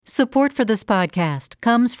Support for this podcast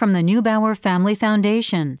comes from the Neubauer Family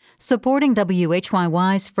Foundation, supporting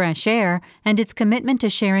WHYY's Fresh Air and its commitment to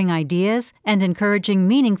sharing ideas and encouraging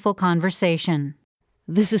meaningful conversation.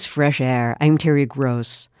 This is Fresh Air. I'm Terry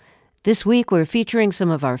Gross. This week, we're featuring some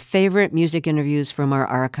of our favorite music interviews from our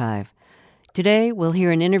archive. Today, we'll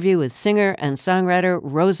hear an interview with singer and songwriter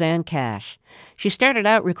Rosanne Cash. She started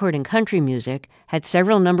out recording country music, had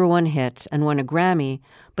several #1 hits, and won a Grammy,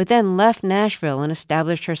 but then left Nashville and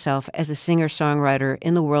established herself as a singer-songwriter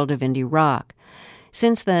in the world of indie rock.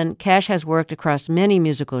 Since then, Cash has worked across many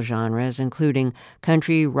musical genres, including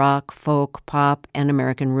country, rock, folk, pop, and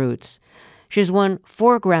American roots. She's won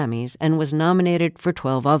 4 Grammys and was nominated for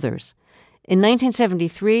 12 others. In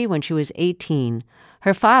 1973, when she was 18,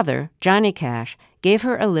 her father, Johnny Cash, gave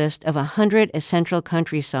her a list of 100 essential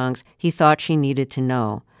country songs he thought she needed to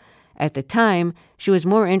know. At the time, she was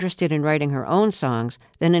more interested in writing her own songs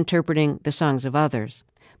than interpreting the songs of others.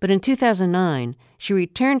 But in 2009, she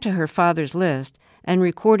returned to her father's list and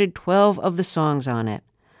recorded 12 of the songs on it.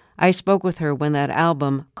 I spoke with her when that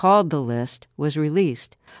album, called The List, was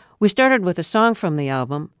released. We started with a song from the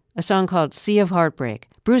album, a song called Sea of Heartbreak.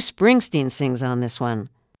 Bruce Springsteen sings on this one.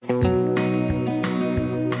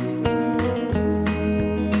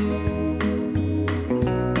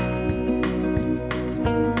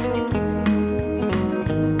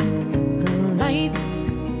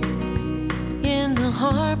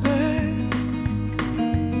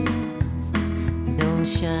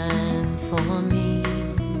 Shine for me,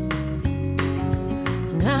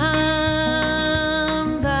 and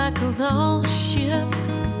I'm like a lost ship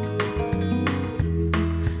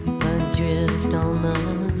adrift on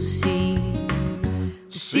the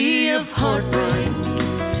sea of heartbreak,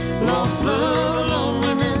 lost love,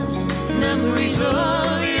 loneliness, memories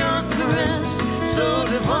of your caress, so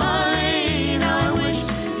divine. I wish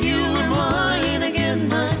you were mine again,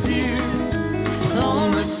 my dear,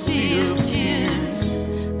 on the sea of tears,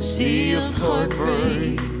 sea of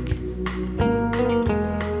heartbreak.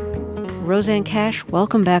 Rosanne Cash,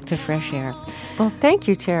 welcome back to Fresh Air. Well, thank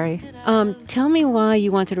you, Terry. Tell me why you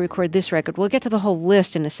wanted to record this record. We'll get to the whole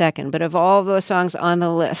list in a second, but of all the songs on the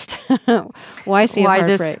list, why Sea of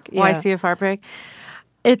Heartbreak? Why Sea of Heartbreak?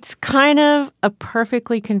 It's kind of a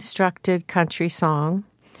perfectly constructed country song,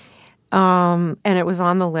 and it was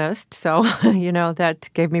on the list, so, that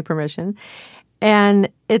gave me permission. And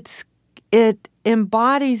it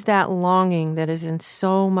embodies that longing that is in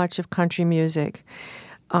so much of country music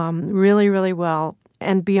really, really well.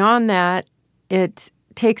 And beyond that, it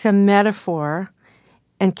takes a metaphor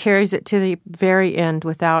and carries it to the very end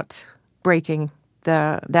without breaking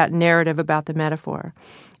that narrative about the metaphor,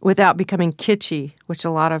 without becoming kitschy, which a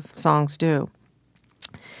lot of songs do.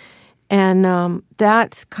 And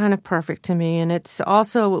that's kind of perfect to me. And it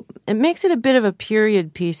makes it a bit of a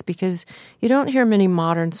period piece because you don't hear many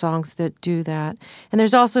modern songs that do that. And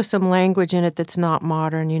there's also some language in it that's not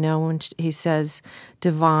modern, when he says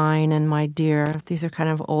divine and my dear. These are kind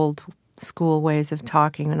of old school ways of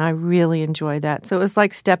talking, and I really enjoy that. So it was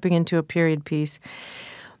like stepping into a period piece.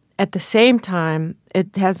 At the same time,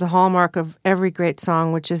 it has the hallmark of every great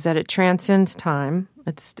song, which is that it transcends time.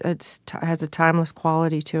 It has a timeless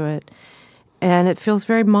quality to it, and it feels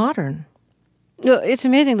very modern. It's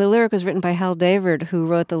amazing. The lyric was written by Hal David, who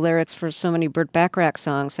wrote the lyrics for so many Burt Bacharach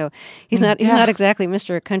songs. So he's not exactly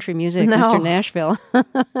Mr. Country Music, no. Mr. Nashville.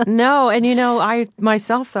 No, and I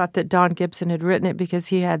myself thought that Don Gibson had written it because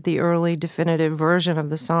he had the early definitive version of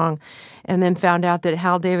the song, and then found out that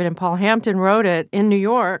Hal David and Paul Hampton wrote it in New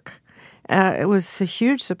York. It was a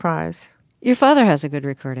huge surprise. Your father has a good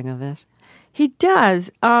recording of this. He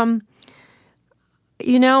does. Not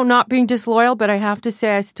being disloyal, but I have to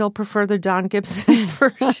say I still prefer the Don Gibson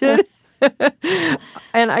version.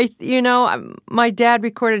 And my dad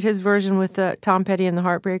recorded his version with Tom Petty and the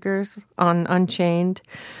Heartbreakers on Unchained.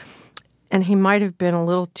 And he might have been a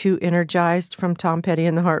little too energized from Tom Petty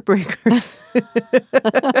and the Heartbreakers.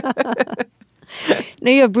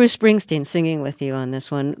 Now you have Bruce Springsteen singing with you on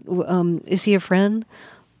this one. Is he a friend?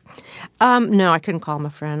 No, I couldn't call him a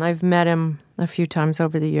friend. I've met him a few times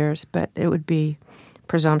over the years, but it would be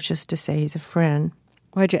presumptuous to say he's a friend.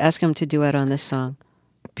 Why'd you ask him to duet on this song?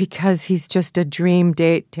 Because he's just a dream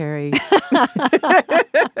date, Terry.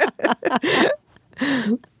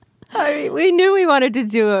 We knew we wanted to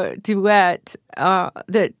do a duet.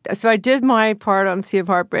 So I did my part on Sea of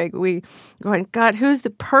Heartbreak. We going, God, who's the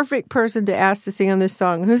perfect person to ask to sing on this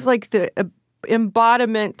song? Who's like the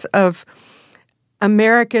embodiment of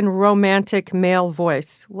American romantic male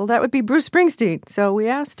voice? Well, that would be Bruce Springsteen. So we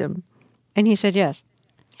asked him. And he said yes.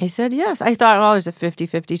 He said yes. I thought, there's a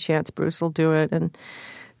 50-50 chance Bruce will do it. And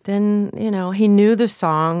then, he knew the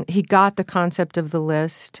song. He got the concept of the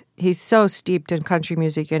list. He's so steeped in country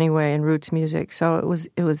music anyway and roots music, so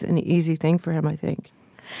it was an easy thing for him, I think.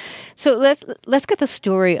 So let's get the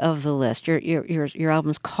story of the list. Your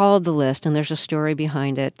album's called The List, and there's a story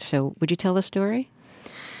behind it. So would you tell the story?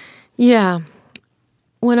 Yeah.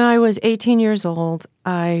 When I was 18 years old,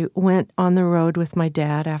 I went on the road with my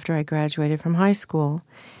dad after I graduated from high school.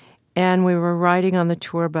 And we were riding on the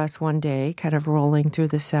tour bus one day, kind of rolling through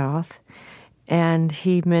the South. And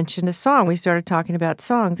he mentioned a song. We started talking about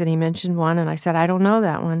songs, and he mentioned one, and I said, I don't know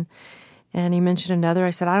that one. And he mentioned another.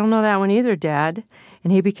 I said, I don't know that one either, Dad.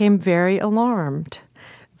 And he became very alarmed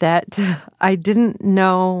that I didn't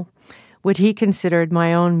know what he considered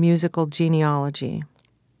my own musical genealogy.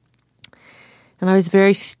 And I was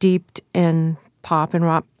very steeped in pop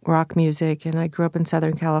and rock music, and I grew up in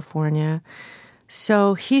Southern California.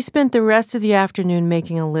 So he spent the rest of the afternoon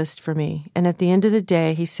making a list for me. And at the end of the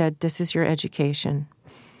day, he said, this is your education.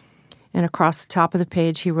 And across the top of the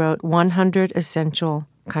page, he wrote 100 essential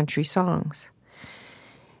country songs.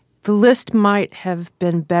 The list might have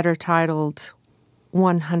been better titled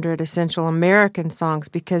 100 Essential American Songs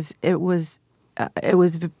because it was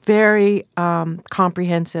very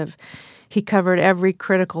comprehensive. He covered every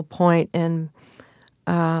critical point in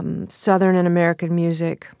Southern and American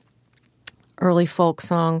music. Early folk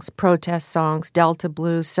songs, protest songs, Delta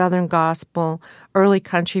blues, Southern gospel, early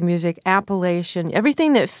country music, Appalachian,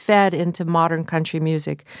 everything that fed into modern country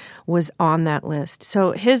music was on that list.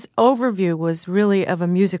 So his overview was really of a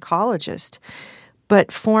musicologist,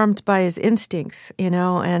 but formed by his instincts,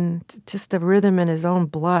 and just the rhythm in his own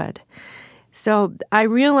blood. So I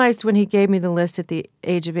realized when he gave me the list at the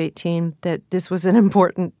age of 18 that this was an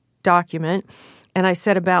important document, and I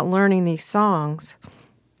set about learning these songs.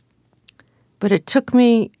 But it took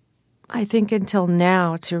me, I think, until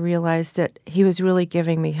now to realize that he was really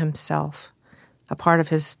giving me himself, a part of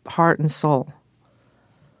his heart and soul.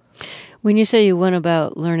 When you say you went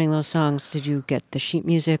about learning those songs, did you get the sheet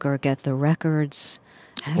music or get the records?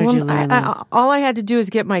 How did you learn them? All I had to do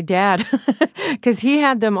was get my dad, because he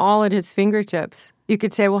had them all at his fingertips. You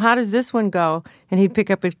could say, well, how does this one go? And he'd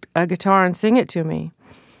pick up a guitar and sing it to me.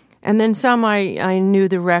 And then some I knew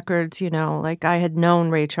the records, like I had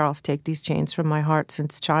known Ray Charles' Take These Chains from My Heart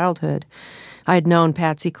since childhood. I had known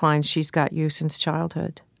Patsy Cline's She's Got You since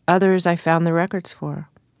childhood. Others I found the records for.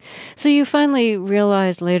 So you finally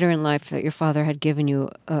realized later in life that your father had given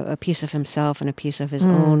you a piece of himself and a piece of his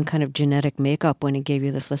own kind of genetic makeup when he gave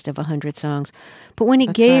you this list of 100 songs. But when he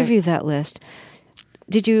gave you that list,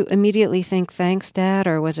 did you immediately think, thanks, Dad,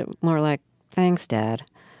 or was it more like, thanks, Dad?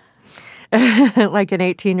 Like an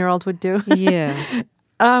 18-year-old would do? Yeah.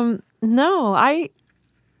 No, I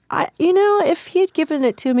if he had given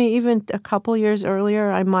it to me even a couple years earlier,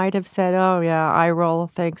 I might have said, oh, yeah, I roll,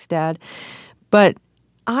 thanks, Dad. But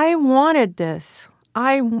I wanted this.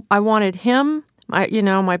 I wanted him.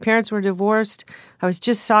 My parents were divorced. I was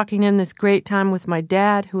just socking in this great time with my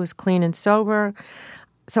dad, who was clean and sober.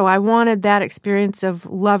 So I wanted that experience of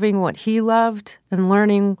loving what he loved and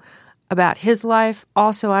learning about his life.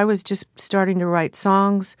 Also, I was just starting to write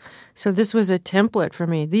songs, so this was a template for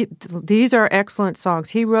me. These are excellent songs.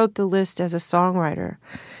 He wrote the list as a songwriter,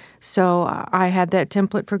 so I had that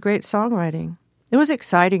template for great songwriting. It was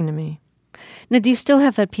exciting to me. Now, do you still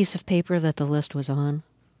have that piece of paper that the list was on?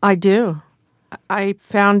 I do. I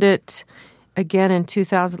found it again in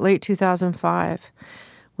late 2005.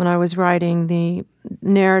 When I was writing the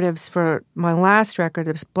narratives for my last record,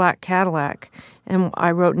 it was Black Cadillac, and I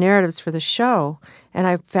wrote narratives for the show, and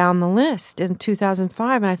I found the list in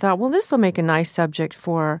 2005, and I thought, well, this will make a nice subject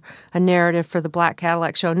for a narrative for the Black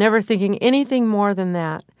Cadillac show, never thinking anything more than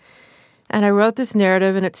that. And I wrote this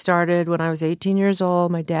narrative, and it started when I was 18 years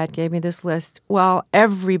old. My dad gave me this list. Well,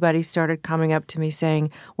 everybody started coming up to me saying,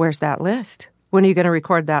 where's that list? When are you going to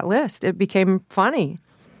record that list? It became funny.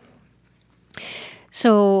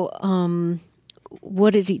 So,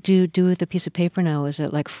 what did you do with the piece of paper now? Is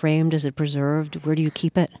it like framed? Is it preserved? Where do you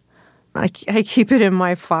keep it? I keep it in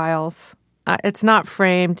my files. It's not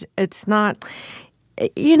framed. It's not,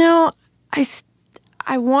 I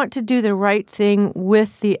want to do the right thing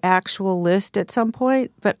with the actual list at some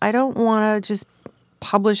point, but I don't want to just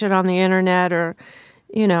publish it on the internet or,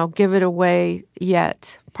 give it away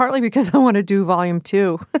yet. Partly because I want to do volume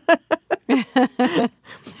 2.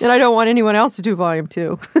 And I don't want anyone else to do volume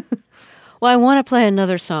 2. Well, I want to play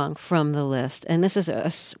another song from the list. And this is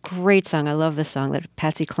a great song. I love this song that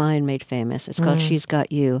Patsy Cline made famous. It's called She's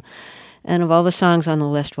Got You. And of all the songs on the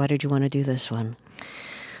list, why did you want to do this one?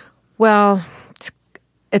 Well,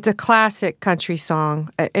 It's a classic country song.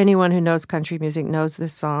 Anyone who knows country music knows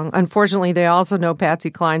this song. Unfortunately, they also know Patsy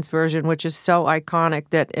Cline's version, which is so iconic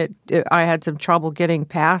that I had some trouble getting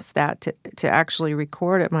past that to actually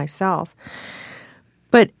record it myself.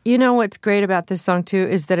 But you know what's great about this song, too,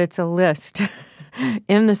 is that it's a list.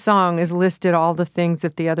 In the song is listed all the things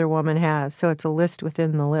that the other woman has. So it's a list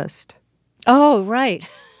within the list. Oh, right.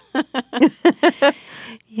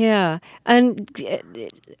 Yeah. And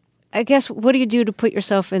I guess, what do you do to put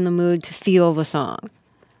yourself in the mood to feel the song?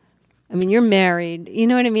 I mean, you're married. You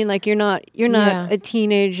know what I mean? Like you're not a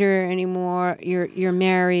teenager anymore. You're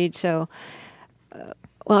married. So,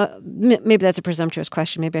 maybe that's a presumptuous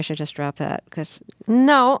question. Maybe I should just drop that because.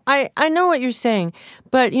 No, I know what you're saying,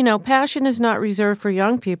 but passion is not reserved for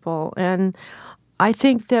young people, and I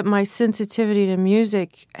think that my sensitivity to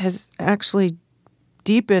music has actually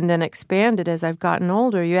deepened and expanded as I've gotten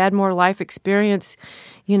older. You add more life experience,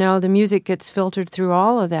 the music gets filtered through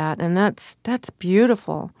all of that, and that's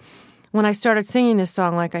beautiful. When I started singing this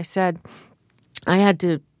song, like I said, I had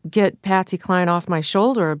to get Patsy Cline off my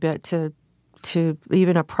shoulder a bit to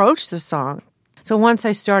even approach the song. So once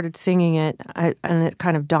I started singing it, and it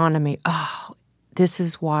kind of dawned on me, oh, this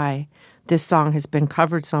is why this song has been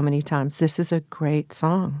covered so many times. This is a great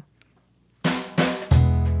song.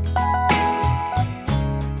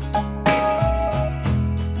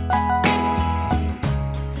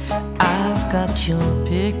 Got your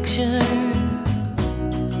picture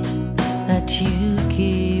that you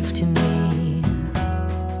gave to me,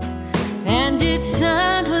 and it's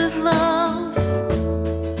signed with love,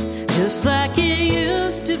 just like it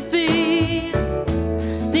used to be.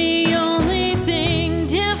 The only thing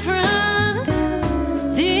different,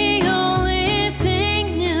 the only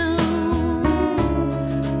thing new,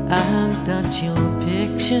 I've got your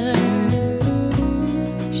picture,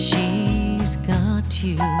 she's got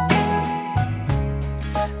you.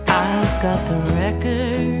 I've got the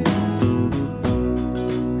records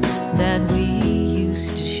that we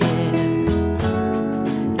used to share,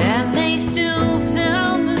 and they still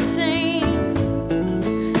sound the same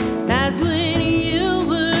as when you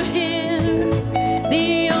were here.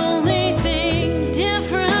 The only thing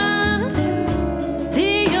different,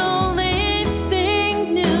 the only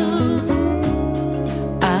thing new,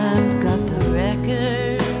 I've got the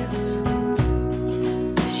records,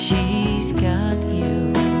 she's got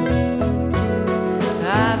you.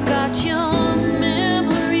 I've got your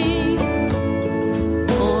memory,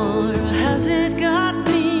 or has it got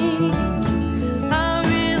me? I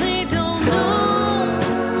really don't know,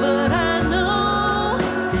 but I know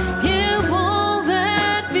it won't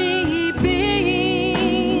let me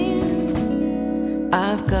be.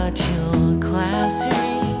 I've got your class ring.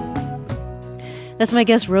 That's my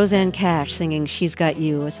guest, Rosanne Cash, singing She's Got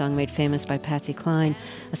You, a song made famous by Patsy Cline,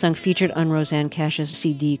 a song featured on Rosanne Cash's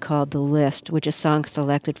CD called The List, which is songs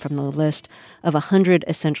selected from the list of 100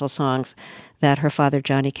 essential songs that her father,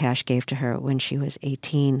 Johnny Cash, gave to her when she was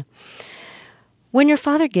 18. When your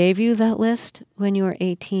father gave you that list when you were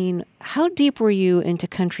 18, how deep were you into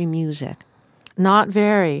country music? Not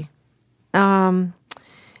very. I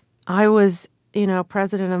was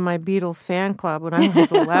president of my Beatles fan club when I was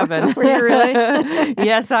 11. Were you really?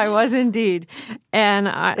 Yes, I was indeed. And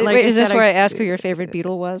Wait, is this where I ask who your favorite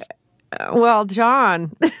Beatle was? Well,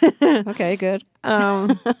 John. Okay, good.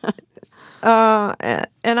 And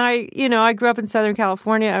I grew up in Southern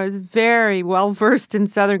California. I was very well versed in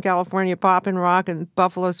Southern California pop and rock and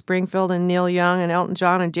Buffalo Springfield and Neil Young and Elton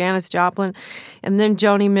John and Janis Joplin, and then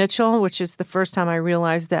Joni Mitchell, which is the first time I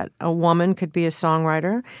realized that a woman could be a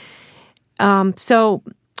songwriter. So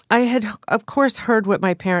I had, of course, heard what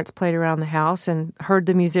my parents played around the house and heard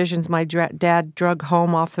the musicians my dad drug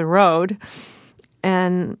home off the road.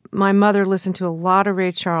 And my mother listened to a lot of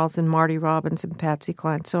Ray Charles and Marty Robbins and Patsy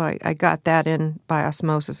Cline, so I got that in by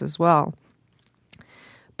osmosis as well.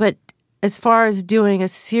 But as far as doing a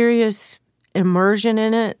serious immersion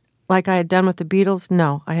in it, like I had done with the Beatles,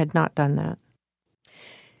 no, I had not done that.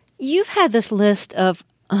 You've had this list of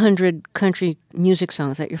 100 country music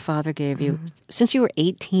songs that your father gave you since you were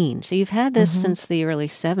 18. So you've had this since the early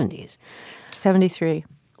 70s. 73.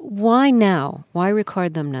 Why now? Why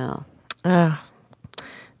record them now?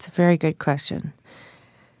 It's a very good question.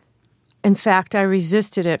 In fact, I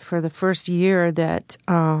resisted it for the first year that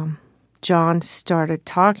John started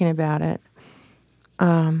talking about it.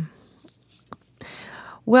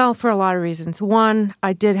 Well, for a lot of reasons. One,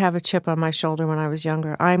 I did have a chip on my shoulder when I was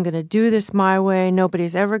younger. I'm going to do this my way.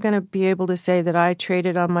 Nobody's ever going to be able to say that I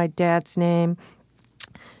traded on my dad's name.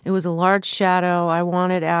 It was a large shadow. I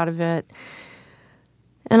wanted out of it.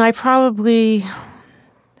 And I probably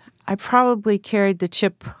carried the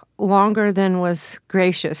chip longer than was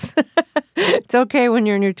gracious. It's okay when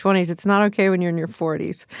you're in your 20s. It's not okay when you're in your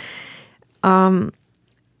 40s.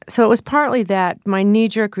 So it was partly that, my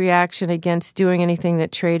knee-jerk reaction against doing anything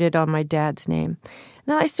that traded on my dad's name.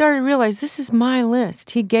 Then I started to realize this is my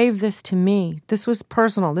list. He gave this to me. This was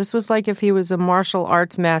personal. This was like if he was a martial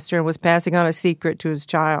arts master and was passing on a secret to his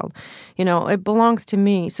child. You know, it belongs to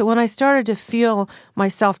me. So when I started to feel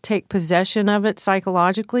myself take possession of it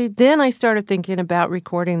psychologically, then I started thinking about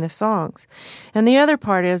recording the songs. And the other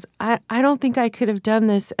part is, I don't think I could have done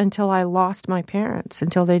this until I lost my parents,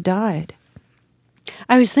 until they died.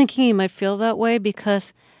 I was thinking you might feel that way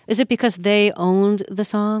because they owned the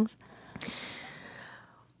songs?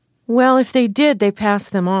 Well, if they did, they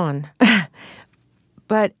passed them on.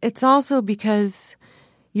 But it's also because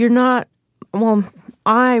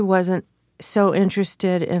I wasn't so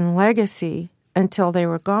interested in legacy until they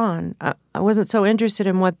were gone. I wasn't so interested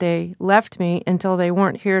in what they left me until they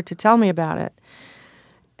weren't here to tell me about it.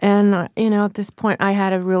 And, at this point, I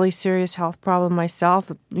had a really serious health problem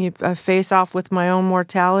myself. I face off with my own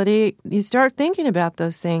mortality. You start thinking about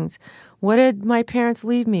those things. What did my parents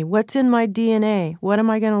leave me? What's in my DNA? What am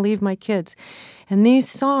I going to leave my kids? And these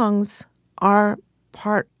songs are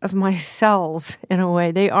part of my cells, in a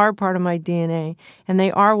way. They are part of my DNA, and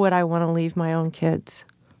they are what I want to leave my own kids.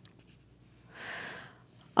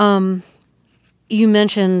 You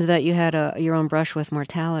mentioned that you had your own brush with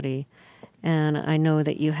mortality. And I know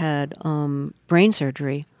that you had brain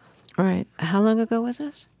surgery. Right. How long ago was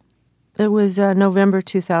this? It was November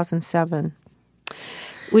 2007.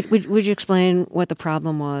 Would you explain what the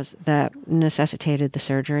problem was that necessitated the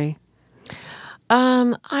surgery?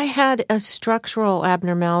 I had a structural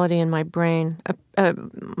abnormality in my brain.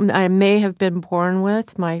 I may have been born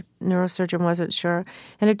with. My neurosurgeon wasn't sure.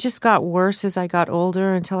 And it just got worse as I got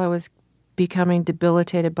older until I was becoming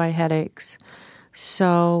debilitated by headaches.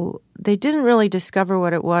 So they didn't really discover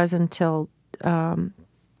what it was until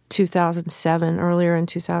 2007, earlier in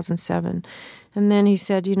 2007. And then he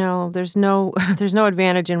said, there's no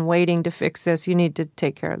advantage in waiting to fix this. You need to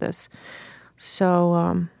take care of this.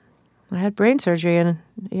 So I had brain surgery, and,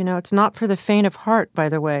 it's not for the faint of heart, by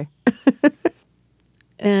the way.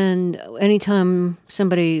 And anytime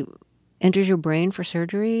somebody enters your brain for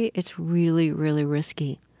surgery, it's really, really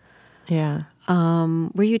risky. Yeah.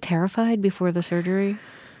 Were you terrified before the surgery?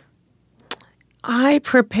 I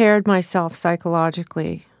prepared myself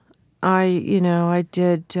psychologically. I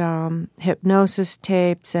did hypnosis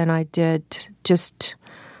tapes, and I did just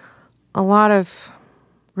a lot of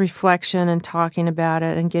reflection and talking about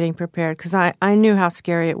it and getting prepared because I knew how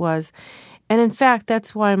scary it was. And in fact,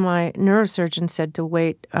 that's why my neurosurgeon said to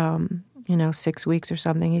wait 6 weeks or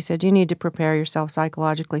something. He said, you need to prepare yourself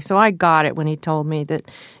psychologically. So I got it when he told me that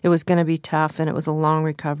it was going to be tough and it was a long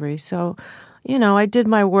recovery. So, I did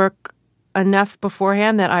my work enough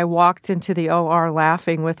beforehand that I walked into the OR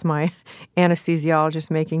laughing with my anesthesiologist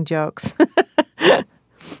making jokes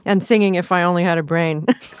and singing If I Only Had a Brain.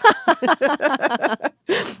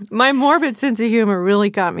 My morbid sense of humor really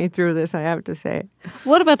got me through this, I have to say.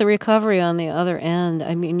 What about the recovery on the other end?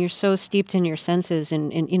 I mean, you're so steeped in your senses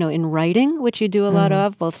in writing, which you do a lot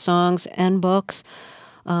of, both songs and books.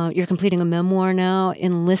 You're completing a memoir now.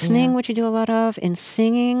 In listening, which you do a lot of. In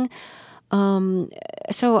singing.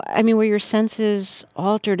 So, I mean, were your senses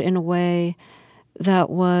altered in a way that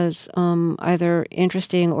was either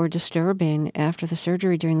interesting or disturbing after the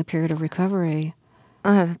surgery during the period of recovery?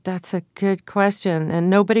 That's a good question, and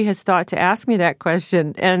nobody has thought to ask me that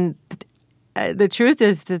question. And the truth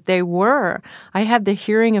is that they were. I had the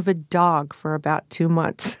hearing of a dog for about 2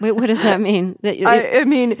 months. Wait, what does that mean? I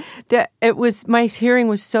mean that it was, my hearing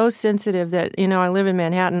was so sensitive that I live in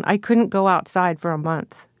Manhattan. I couldn't go outside for a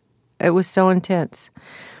month. It was so intense.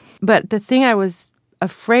 But the thing I was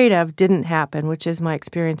afraid of didn't happen, which is my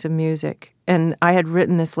experience of music. And I had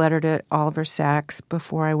written this letter to Oliver Sacks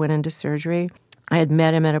before I went into surgery. I had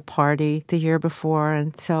met him at a party the year before,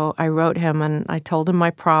 and so I wrote him and I told him my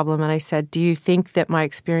problem, and I said, do you think that my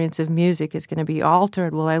experience of music is going to be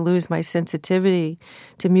altered? Will I lose my sensitivity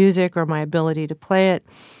to music or my ability to play it?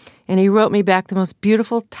 And he wrote me back the most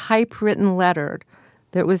beautiful typewritten letter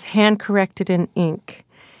that was hand-corrected in ink.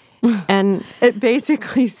 And it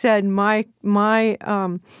basically said, my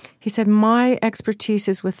expertise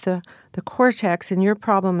is with the cortex and your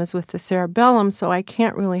problem is with the cerebellum, so I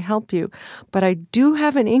can't really help you. But I do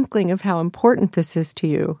have an inkling of how important this is to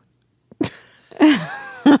you.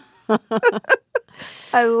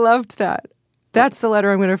 I loved that. That's the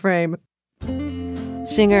letter I'm going to frame.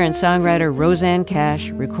 Singer and songwriter Rosanne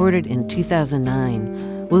Cash recorded in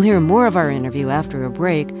 2009. We'll hear more of our interview after a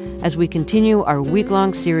break as we continue our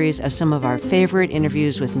week-long series of some of our favorite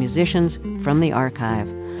interviews with musicians from the archive.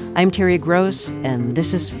 I'm Terry Gross, and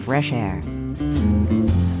this is Fresh Air.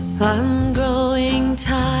 I'm growing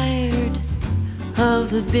tired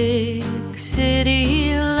of the big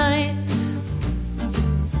city lights,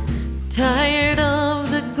 tired of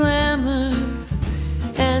the glamour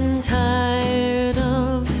and tired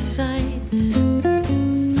of the sights,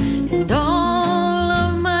 and all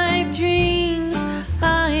of my dreams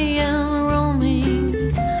I am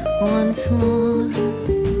roaming once more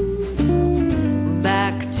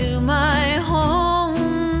back to my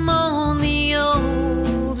home on the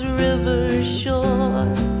old river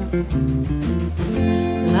shore.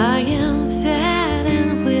 I am sad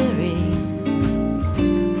and weary,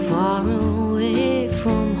 far away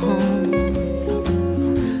from home.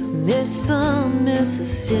 Miss the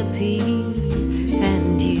Mississippi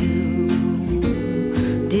and you,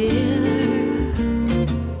 dear.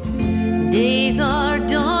 Days are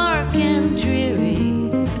dark and dreary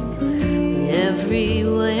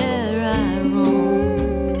everywhere I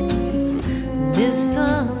roam. Miss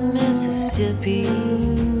the Mississippi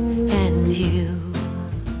and you.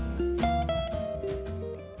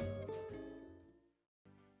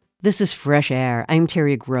 This is Fresh Air. I'm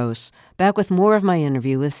Terry Gross, back with more of my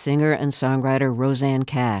interview with singer and songwriter Rosanne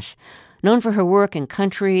Cash. Known for her work in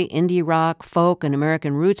country, indie rock, folk, and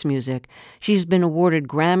American roots music, she's been awarded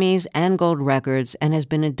Grammys and gold records and has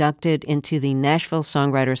been inducted into the Nashville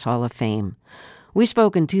Songwriters Hall of Fame. We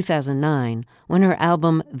spoke in 2009 when her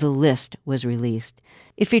album The List was released.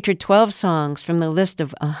 It featured 12 songs from the list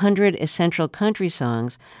of 100 essential country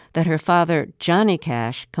songs that her father, Johnny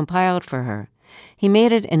Cash, compiled for her. He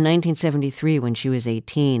made it in 1973 when she was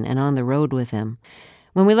 18 and on the road with him.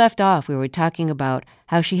 When we left off, we were talking about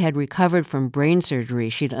how she had recovered from brain surgery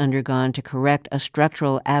she'd undergone to correct a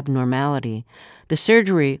structural abnormality. The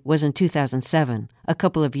surgery was in 2007, a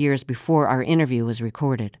couple of years before our interview was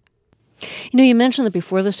recorded. You know, you mentioned that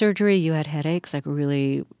before the surgery you had headaches, like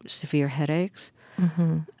really severe headaches.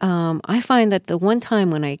 Mm-hmm. I find that the one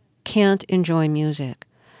time when I can't enjoy music,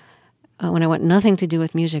 when I want nothing to do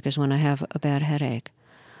with music, is when I have a bad headache.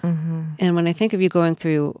 Mm-hmm. And when I think of you going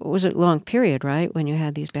through, was it a long period, right, when you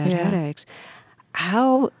had these bad headaches?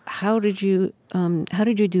 How did you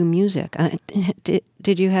do music?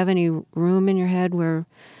 Did you have any room in your head where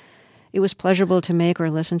it was pleasurable to make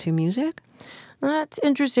or listen to music? That's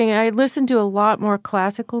interesting. I listened to a lot more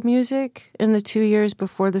classical music in the 2 years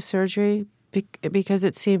before the surgery because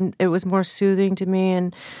it was more soothing to me,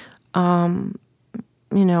 and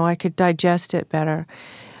I could digest it better.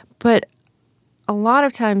 But a lot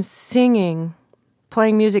of times singing,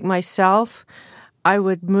 playing music myself, I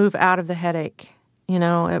would move out of the headache.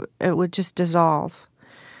 It would just dissolve.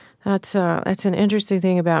 That's an interesting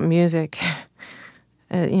thing about music.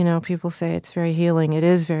 People say it's very healing. It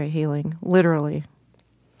is very healing, literally.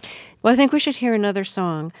 Well, I think we should hear another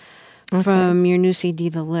song from your new CD,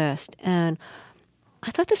 The List. And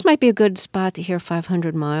I thought this might be a good spot to hear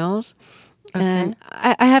 500 Miles. Okay. And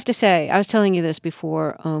I have to say, I was telling you this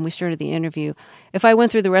before we started the interview, if I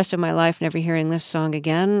went through the rest of my life never hearing this song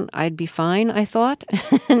again, I'd be fine, I thought,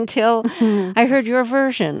 until I heard your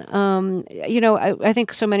version. I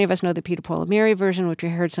think so many of us know the Peter, Paul, and Mary version, which we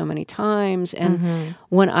heard so many times. And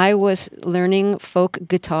when I was learning folk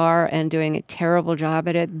guitar and doing a terrible job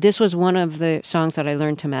at it, this was one of the songs that I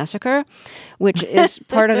learned to massacre, which is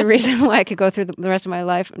part of the reason why I could go through the rest of my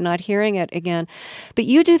life not hearing it again. But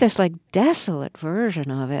you do this desolate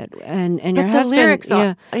version of it, and your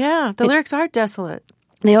husband. The lyrics are desolate.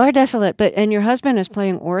 They are desolate, and your husband is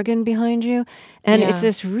playing organ behind you, and it's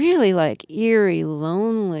this really eerie,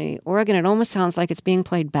 lonely organ. It almost sounds like it's being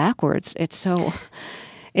played backwards. It's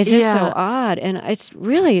just so odd, and it's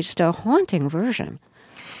really just a haunting version.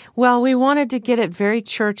 Well, we wanted to get it very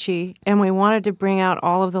churchy, and we wanted to bring out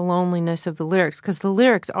all of the loneliness of the lyrics, because the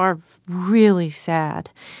lyrics are really sad.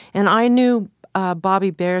 And I knew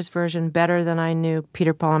Bobby Bare's version better than I knew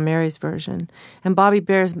Peter, Paul, and Mary's version. And Bobby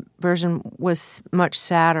Bare's version was much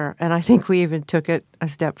sadder, and I think we even took it a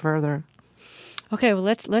step further. Okay, well,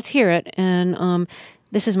 let's hear it. And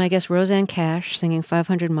this is my guest, Rosanne Cash, singing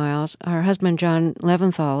 500 Miles. Her husband, John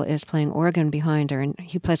Leventhal, is playing organ behind her, and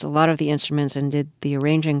he plays a lot of the instruments and did the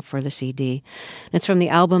arranging for the CD. And it's from the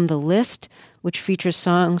album The List, which features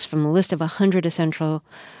songs from the list of 100 essential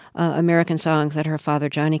American songs that her father,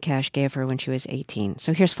 Johnny Cash, gave her when she was 18.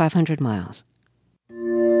 So here's 500 Miles.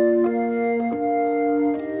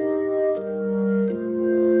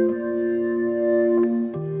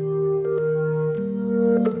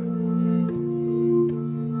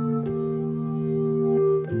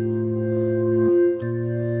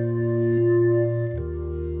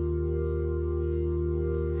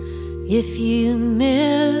 If you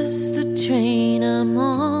miss the train I'm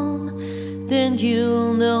on, then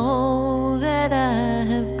you'll know that I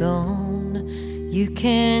have gone. You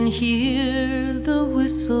can hear the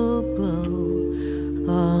whistle blow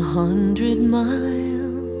 100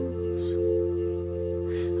 miles.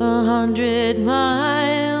 100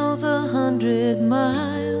 miles, 100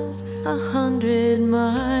 miles, 100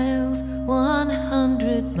 miles,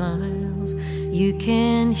 100 miles. You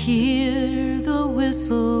can hear the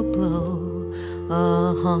whistle blow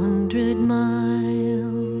 100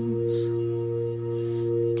 miles.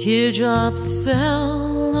 Teardrops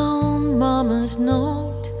fell on Mama's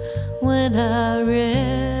note when I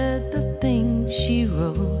read the things she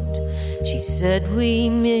wrote. She said, we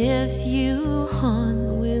miss you,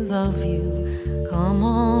 hon, we love you, come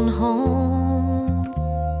on home.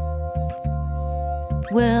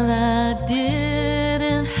 Well, I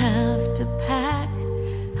didn't have to pack,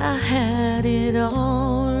 I had it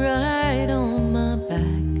all right on my back.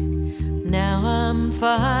 Now I'm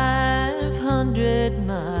 500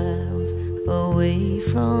 miles away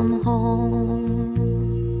from home.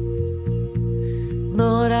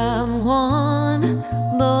 Lord, I'm 1,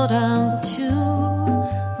 Lord, I'm 2,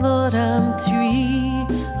 Lord, I'm 3,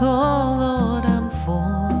 oh Lord, I'm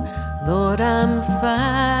 4, Lord, I'm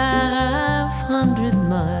 500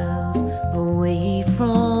 miles away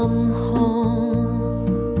from home.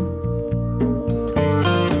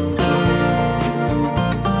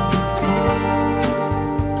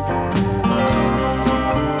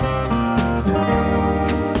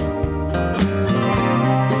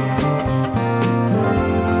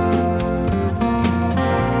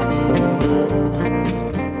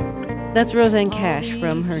 That's Rosanne Cash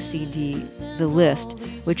from her CD, The List,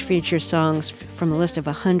 which features songs from the list of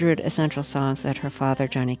 100 essential songs that her father,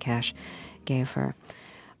 Johnny Cash, gave her.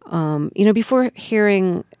 Before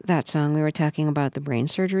hearing that song, we were talking about the brain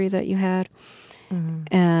surgery that you had. Mm-hmm.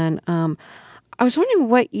 And I was wondering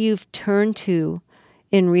what you've turned to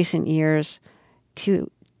in recent years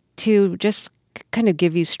to just kind of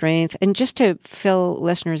give you strength and just to fill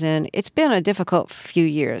listeners in. It's been a difficult few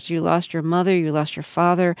years. You lost your mother, you lost your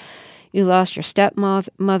father, you lost your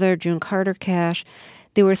stepmother, June Carter Cash.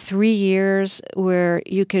 There were 3 years where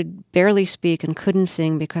you could barely speak and couldn't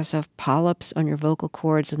sing because of polyps on your vocal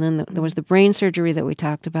cords. And then there was the brain surgery that we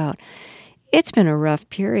talked about. It's been a rough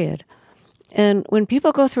period. And when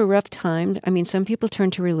people go through rough times, I mean, some people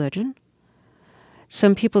turn to religion.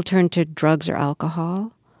 Some people turn to drugs or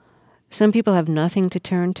alcohol. Some people have nothing to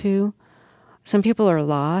turn to. Some people are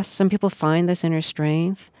lost. Some people find this inner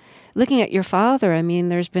strength. Looking at your father, I mean,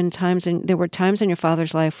 there were times in your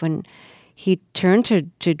father's life when he turned to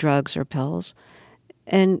drugs or pills.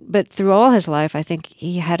 But through all his life, I think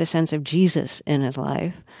he had a sense of Jesus in his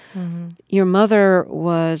life. Mm-hmm. Your mother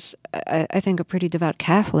was, I think, a pretty devout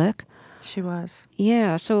Catholic. She was.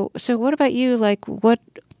 Yeah. So what about you? Like, what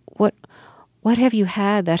have you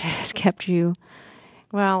had that has kept you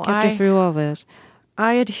through all this?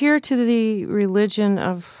 I adhere to the religion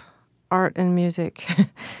of art and music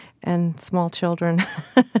and small children,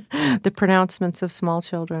 the pronouncements of small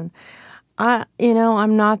children.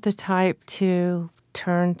 I'm not the type to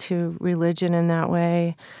turn to religion in that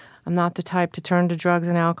way. I'm not the type to turn to drugs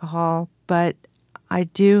and alcohol, but I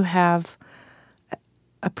do have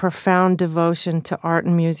a profound devotion to art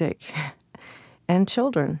and music and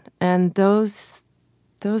children. And those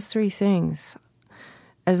 3 things,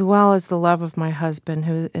 as well as the love of my husband,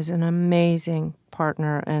 who is an amazing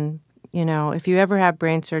partner. And, if you ever have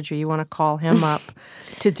brain surgery, you want to call him up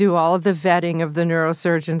to do all of the vetting of the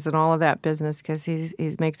neurosurgeons and all of that business, because he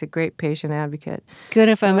makes a great patient advocate. Good.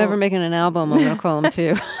 If I'm ever making an album, I'm going to call him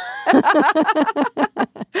too.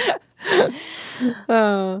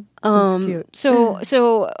 Oh, that's cute. So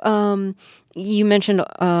you mentioned,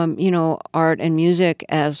 art and music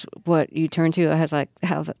as what you turn to, as like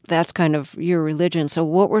how that's kind of your religion. So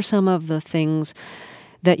what were some of the things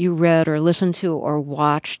that you read or listened to or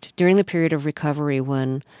watched during the period of recovery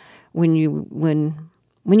when you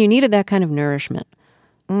needed that kind of nourishment?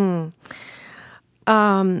 Joan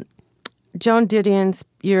Didion's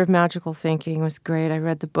Year of Magical Thinking was great. I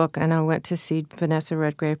read the book, and I went to see Vanessa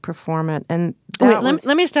Redgrave perform it. And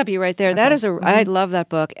let me stop you right there. Okay. That is I love that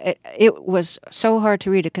book. It was so hard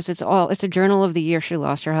to read it because it's a journal of the year she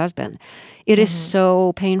lost her husband. It is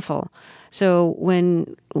so painful. So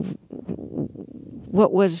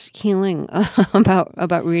what was healing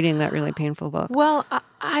about reading that really painful book? Well,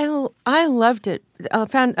 I loved it.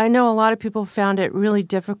 I know a lot of people found it really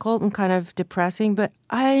difficult and kind of depressing, but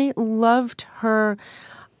I loved her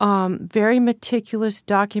very meticulous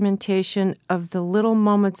documentation of the little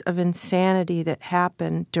moments of insanity that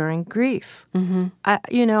happen during grief. Mm-hmm.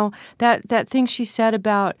 That thing she said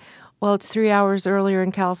about, well, it's 3 hours earlier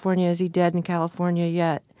in California. Is he dead in California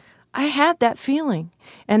yet? I had that feeling,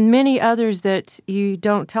 and many others that you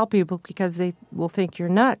don't tell people because they will think you're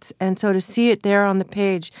nuts. And so to see it there on the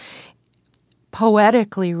page,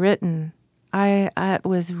 poetically written, it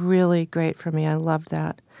was really great for me. I loved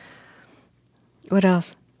that. What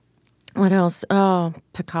else? What else? Oh,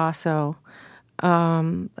 Picasso.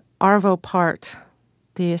 Arvo Pärt,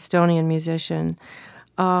 the Estonian musician.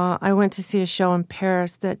 I went to see a show in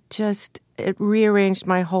Paris that it rearranged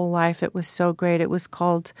my whole life. It was so great. It was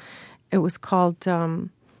called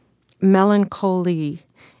Melancholie,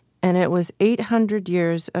 and it was 800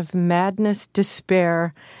 years of madness,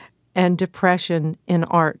 despair, and depression in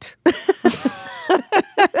art.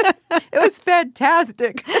 It was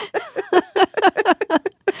fantastic.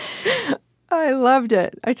 I loved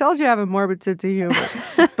it. I told you I have a morbid sense of humor.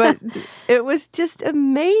 But it was just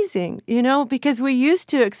amazing, because we used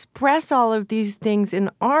to express all of these things in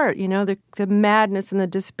art, the madness and the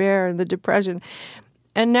despair and the depression.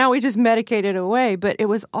 And now we just medicate it away. But it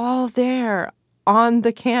was all there on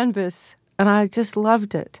the canvas, and I just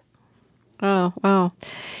loved it. Oh, wow.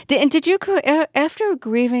 Did you go, after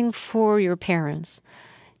grieving for your parents,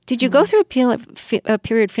 did you go through a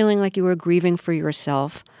period feeling like you were grieving for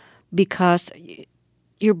yourself because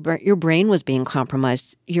your brain was being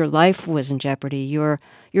compromised, your life was in jeopardy, your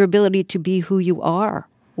ability to be who you are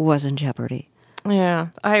was in jeopardy? Yeah,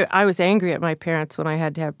 I was angry at my parents when I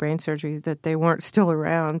had to have brain surgery that they weren't still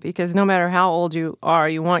around, because no matter how old you are,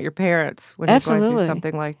 you want your parents when you're going through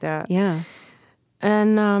something like that. Yeah.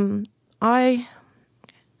 And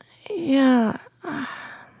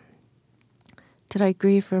did I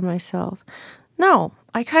grieve for myself? No,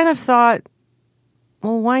 I kind of thought,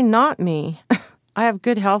 well, why not me? I have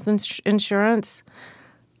good health insurance.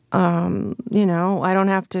 I don't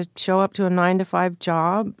have to show up to a 9-to-5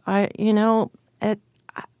 job. I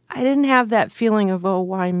didn't have that feeling of, oh,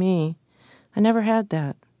 why me? I never had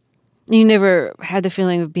that. You never had the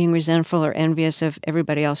feeling of being resentful or envious of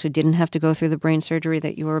everybody else who didn't have to go through the brain surgery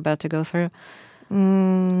that you were about to go through?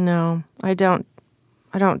 No, I don't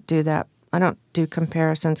do that. I don't do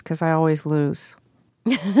comparisons because I always lose.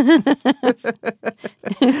 Is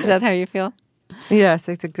that how you feel? Yes,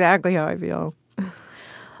 it's exactly how I feel.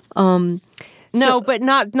 No, but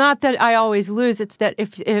not that I always lose. It's that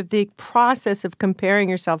if the process of comparing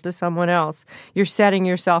yourself to someone else, you're setting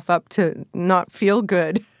yourself up to not feel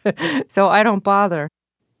good. So I don't bother.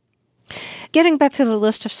 Getting back to the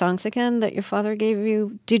list of songs again that your father gave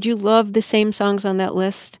you, did you love the same songs on that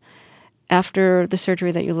list after the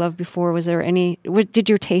surgery that you loved before? Did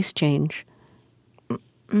your taste change?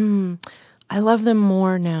 I love them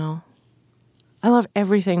more now. I love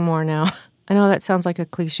everything more now. I know that sounds like a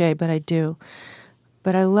cliche, but I do.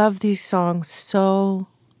 But I love these songs so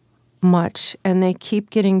much, and they keep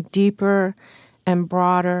getting deeper and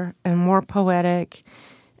broader and more poetic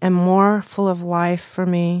and more full of life for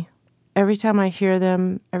me. Every time I hear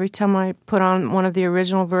them, every time I put on one of the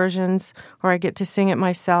original versions or I get to sing it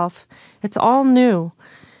myself, it's all new.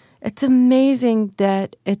 It's amazing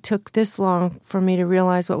that it took this long for me to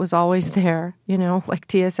realize what was always there. Like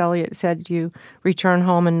T.S. Eliot said, you return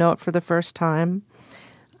home and know it for the first time.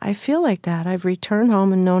 I feel like that. I've returned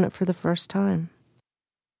home and known it for the first time.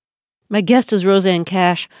 My guest is Rosanne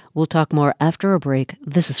Cash. We'll talk more after a break.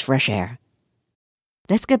 This is Fresh Air.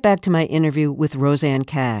 Let's get back to my interview with Rosanne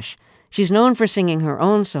Cash. She's known for singing her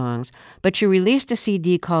own songs, but she released a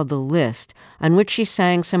CD called The List, on which she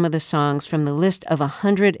sang some of the songs from the list of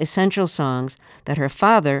 100 essential songs that her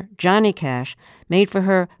father, Johnny Cash, made for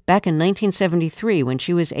her back in 1973 when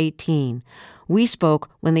she was 18. We spoke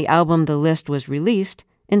when the album The List was released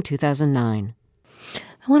in 2009.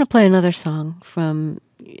 I want to play another song from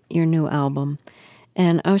your new album,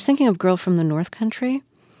 and I was thinking of Girl from the North Country.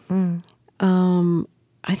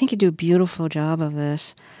 I think you do a beautiful job of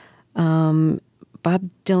this. Bob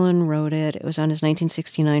Dylan wrote it. It was on his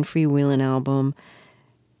 1969 Freewheelin' album.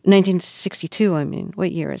 1962,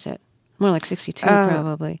 what year is it? More like 62,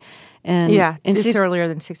 probably. And yeah, it's earlier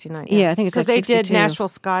than 69. Yeah, I think it's like 62. Because they did Nashville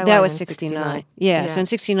Skyline. That was 69. Yeah, so in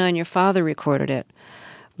 69, your father recorded it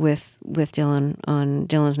with Dylan on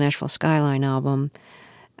Dylan's Nashville Skyline album.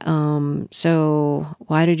 So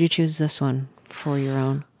why did you choose this one for your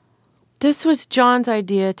own? This was John's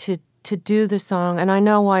idea to do the song, and I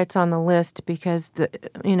know why it's on the list because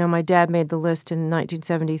my dad made the list in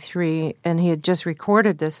 1973, and he had just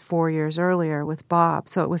recorded this 4 years earlier with Bob,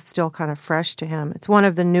 so it was still kind of fresh to him. It's one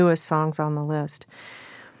of the newest songs on the list.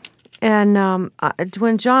 And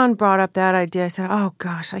when John brought up that idea, I said, "Oh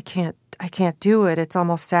gosh, I can't do it. It's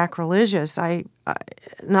almost sacrilegious. I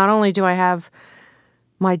not only do I have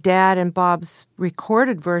my dad and Bob's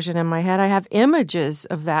recorded version in my head, I have images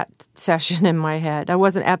of that session in my head. I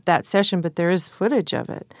wasn't at that session, but there is footage of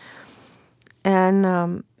it.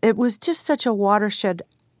 And it was just such a watershed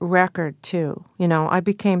record, too. You know, I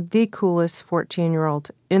became the coolest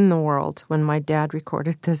 14-year-old in the world when my dad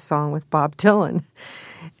recorded this song with Bob Dylan.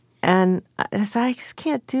 And I said, I just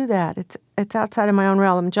can't do that. It's outside of my own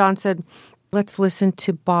realm. And John said, let's listen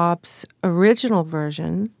to Bob's original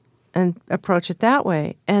version and approach it that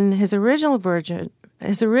way. And his original version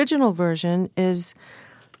is,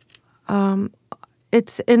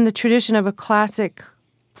 it's in the tradition of a classic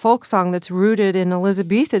folk song that's rooted in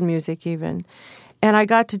Elizabethan music even. And I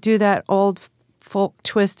got to do that old folk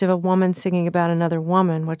twist of a woman singing about another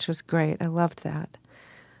woman, which was great. I loved that.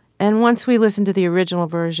 And once we listened to the original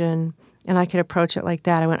version and I could approach it like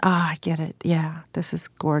that, I went, I get it. Yeah, this is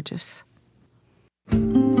gorgeous.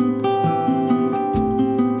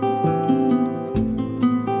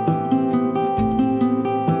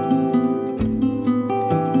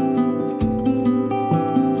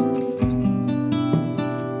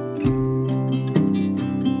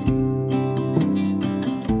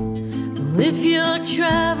 If you're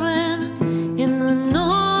traveling in the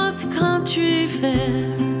North Country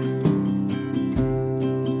Fair,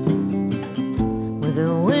 where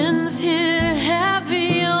the winds hit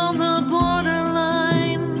heavy on the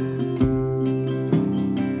borderline,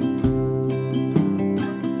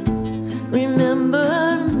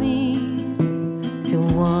 remember me to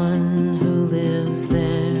one who lives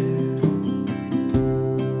there.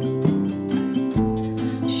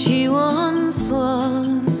 She once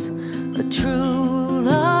was a true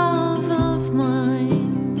love of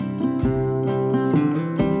mine.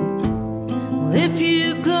 Well, if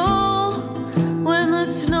you go when the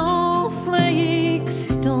snowflakes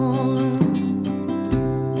storm,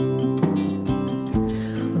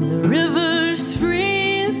 when the rivers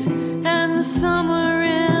freeze and summer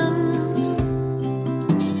ends,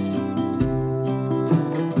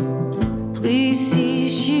 please see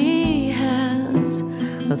she has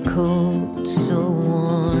a coat so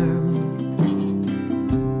warm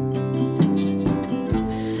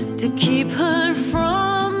to keep her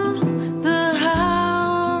from the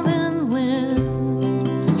howling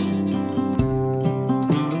winds.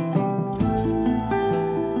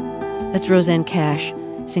 That's Rosanne Cash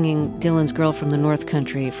singing Dylan's Girl from the North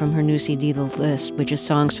Country from her new CD, The List, which is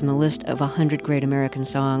songs from the list of 100 great American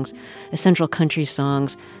songs, essential country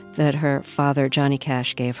songs that her father, Johnny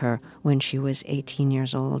Cash, gave her when she was 18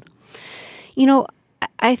 years old. You know,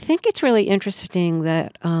 I think it's really interesting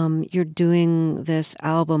that you're doing this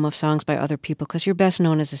album of songs by other people because you're best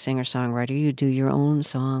known as a singer-songwriter. You do your own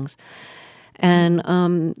songs. And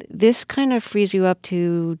this kind of frees you up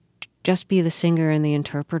to just be the singer and the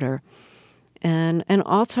interpreter and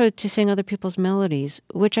also to sing other people's melodies,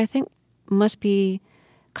 which I think must be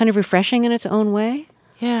kind of refreshing in its own way.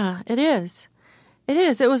 Yeah, it is. It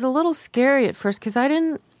is. It was a little scary at first because I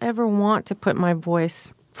didn't ever want to put my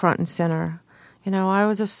voice front and center. You know, I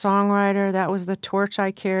was a songwriter. That was the torch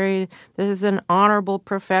I carried. This is an honorable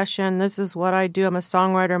profession. This is what I do. I'm a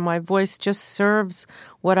songwriter. My voice just serves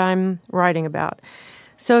what I'm writing about.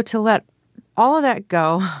 So to let all of that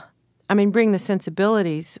go, I mean, bring the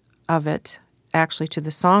sensibilities of it actually to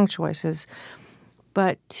the song choices,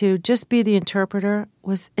 but to just be the interpreter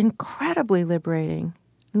was incredibly liberating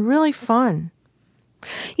and really fun.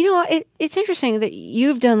 You know, it's interesting that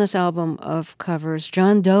you've done this album of covers.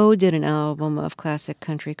 John Doe did an album of classic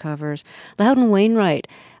country covers. Loudon Wainwright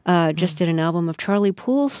just did an album of Charlie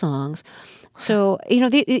Poole songs. So,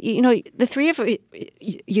 the three of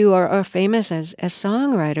you are famous as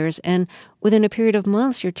songwriters, and within a period of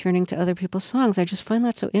months, you're turning to other people's songs. I just find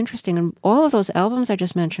that so interesting. And all of those albums I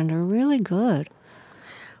just mentioned are really good.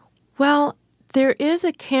 Well, there is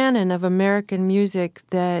a canon of American music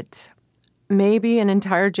that maybe an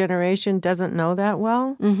entire generation doesn't know that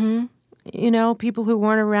well. Mm-hmm. You know, people who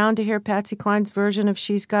weren't around to hear Patsy Cline's version of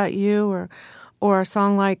She's Got You or a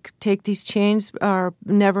song like Take These Chains, or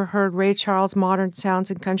never heard Ray Charles' Modern Sounds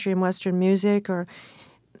in Country and Western Music, or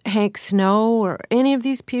Hank Snow, or any of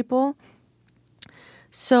these people.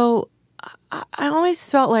 So I always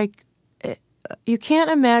felt like you can't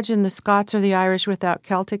imagine the Scots or the Irish without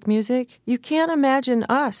Celtic music. You can't imagine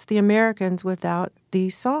us, the Americans, without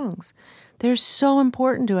these songs. They're so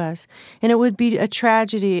important to us. And it would be a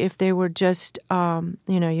tragedy if they were just, if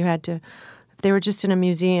they were just in a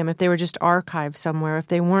museum, if they were just archived somewhere, if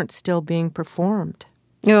they weren't still being performed.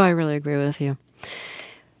 Oh, I really agree with you.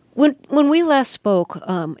 When we last spoke,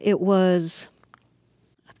 it was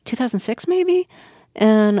 2006 maybe?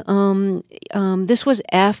 And this was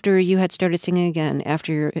after you had started singing again,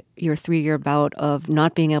 after your 3-year bout of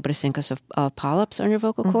not being able to sing because of polyps on your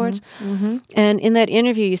vocal cords. Mm-hmm. And in that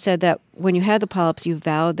interview, you said that when you had the polyps, you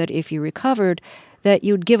vowed that if you recovered, that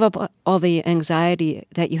you'd give up all the anxiety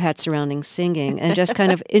that you had surrounding singing and just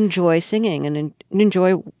kind of enjoy singing and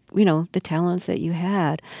enjoy, the talents that you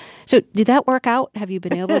had. So did that work out? Have you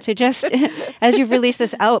been able to just, as you've released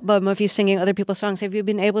this album of you singing other people's songs, have you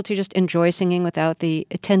been able to just enjoy singing without the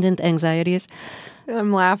attendant anxieties?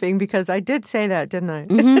 I'm laughing because I did say that, didn't I?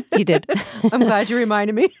 Mm-hmm, you did. I'm glad you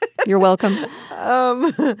reminded me. You're welcome.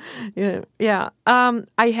 I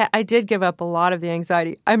did give up a lot of the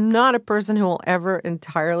anxiety. I'm not a person who will ever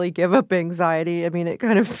entirely give up anxiety. I mean, it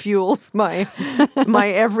kind of fuels my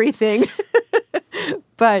everything.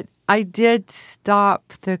 But I did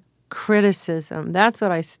stop the criticism. That's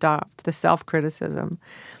what I stopped, the self-criticism.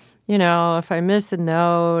 If I miss a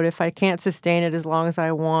note, if I can't sustain it as long as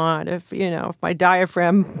I want, if my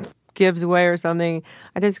diaphragm gives way or something,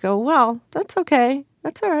 I just go, well, that's okay.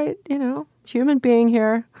 That's all right. Human being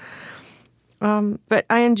here. But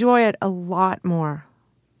I enjoy it a lot more.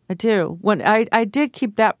 I do. When I did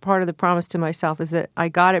keep that part of the promise to myself is that I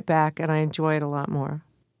got it back and I enjoy it a lot more.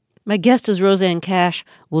 My guest is Rosanne Cash.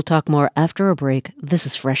 We'll talk more after a break. This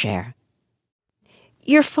is Fresh Air.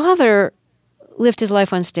 Your father lived his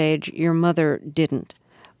life on stage. Your mother didn't.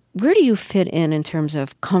 Where do you fit in terms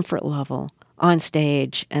of comfort level on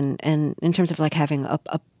stage and in terms of like having a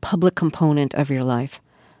public component of your life?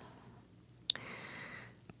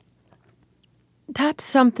 That's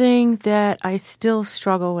something that I still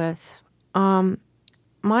struggle with.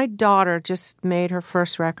 My daughter just made her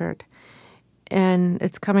first record, and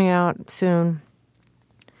it's coming out soon.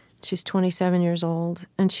 She's 27 years old,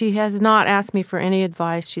 and she has not asked me for any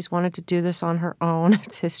advice. She's wanted to do this on her own.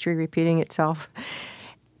 It's history repeating itself.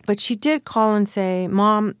 But she did call and say,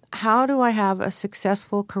 Mom, how do I have a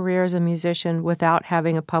successful career as a musician without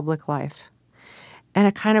having a public life? And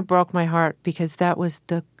it kind of broke my heart because that was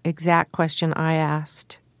the exact question I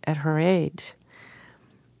asked at her age.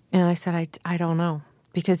 And I said, I don't know.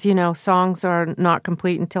 Because, songs are not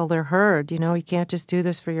complete until they're heard. You can't just do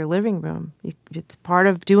this for your living room. It's part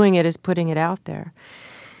of doing it is putting it out there.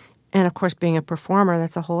 And, of course, being a performer,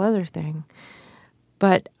 that's a whole other thing.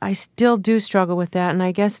 But I still do struggle with that. And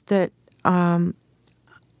I guess that I'm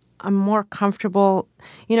more comfortable.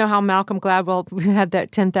 You know how Malcolm Gladwell had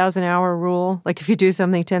that 10,000-hour rule? Like if you do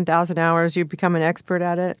something 10,000 hours, you become an expert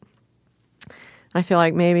at it. I feel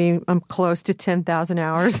like maybe I'm close to 10,000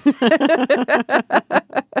 hours.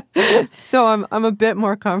 So I'm a bit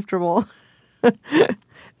more comfortable.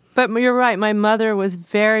 But you're right. My mother was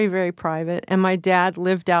very, very private, and my dad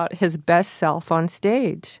lived out his best self on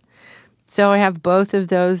stage. So I have both of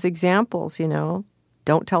those examples,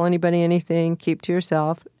 Don't tell anybody anything, keep to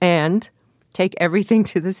yourself, and take everything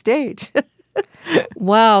to the stage.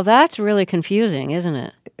 Wow, that's really confusing, isn't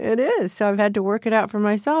it? It is. So I've had to work it out for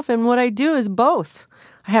myself. And what I do is both.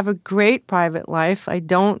 I have a great private life. I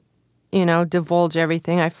don't, divulge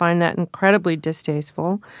everything. I find that incredibly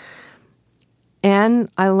distasteful. And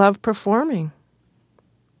I love performing.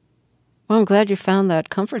 Well, I'm glad you found that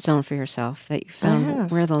comfort zone for yourself, that you found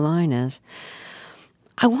where the line is.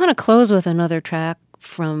 I want to close with another track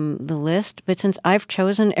from the list, but since I've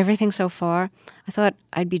chosen everything so far, I thought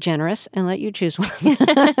I'd be generous and let you choose one.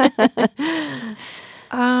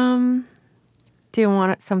 Do you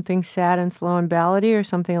want something sad and slow and ballady or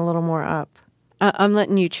something a little more up? I'm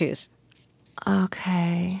letting you choose.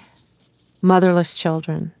 Okay. Motherless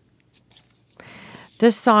Children.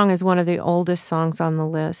 This song is one of the oldest songs on the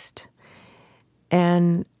list.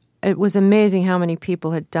 And it was amazing how many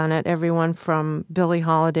people had done it, everyone from Billie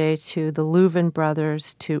Holiday to the Louvin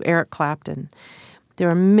Brothers to Eric Clapton. There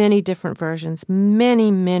are many different versions,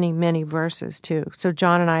 many, many, many verses, too. So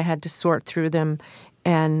John and I had to sort through them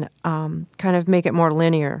and kind of make it more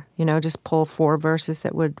linear, just pull 4 verses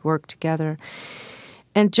that would work together.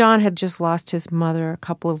 And John had just lost his mother a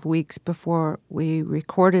couple of weeks before we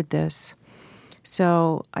recorded this.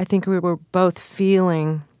 So I think we were both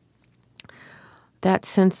feeling that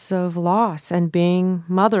sense of loss and being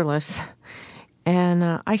motherless. And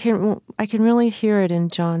I can really hear it in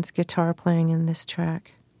John's guitar playing in this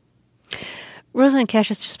track. Rosanne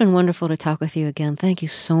Cash, it's just been wonderful to talk with you again. Thank you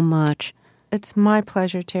so much. It's my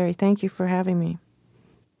pleasure, Terry. Thank you for having me.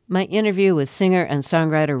 My interview with singer and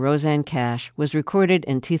songwriter Rosanne Cash was recorded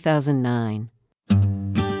in 2009.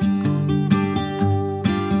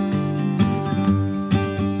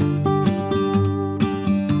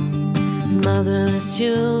 Motherless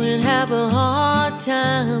children have a hard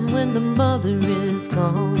time when the mother is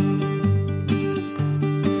gone.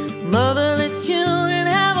 Motherless children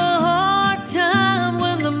have a hard time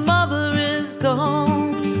when the mother is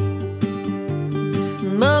gone.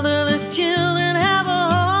 Motherless children have a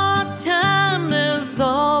hard time. There's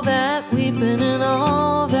all that weeping and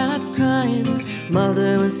all that crying.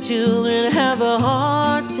 Motherless children have a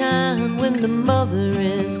hard time when the mother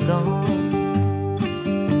is gone.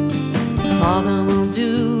 Father will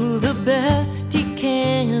do the best he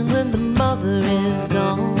can when the mother is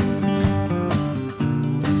gone.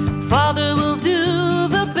 Father will do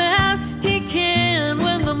the best he can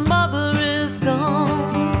when the mother is gone.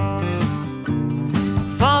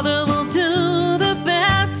 Father will do the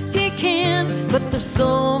best he can, but there's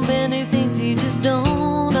so many things he just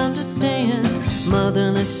don't understand.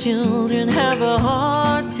 Motherless children have a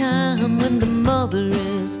hard time when the mother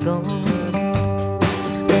is gone.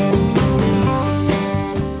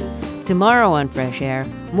 Tomorrow on Fresh Air,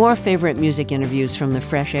 more favorite music interviews from the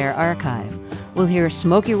Fresh Air archive. We'll hear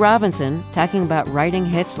Smokey Robinson talking about writing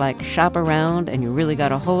hits like Shop Around and You Really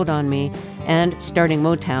Got a Hold on Me and Starting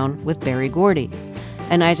Motown with Berry Gordy.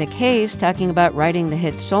 And Isaac Hayes talking about writing the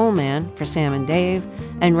hit Soul Man for Sam and Dave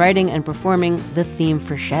and writing and performing the theme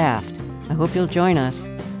for Shaft. I hope you'll join us.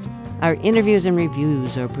 Our interviews and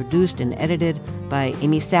reviews are produced and edited by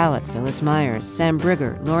Amy Salet, Phyllis Myers, Sam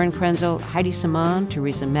Brigger, Lauren Krenzel, Heidi Saman,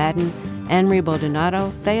 Teresa Madden, Anne-Marie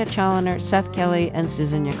Baldonado, Thea Challoner, Seth Kelly, and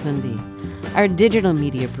Susan Yakundi. Our digital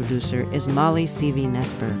media producer is Molly C.V.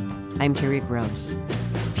 Nesper. I'm Terry Gross.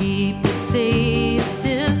 People say,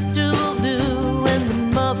 sister,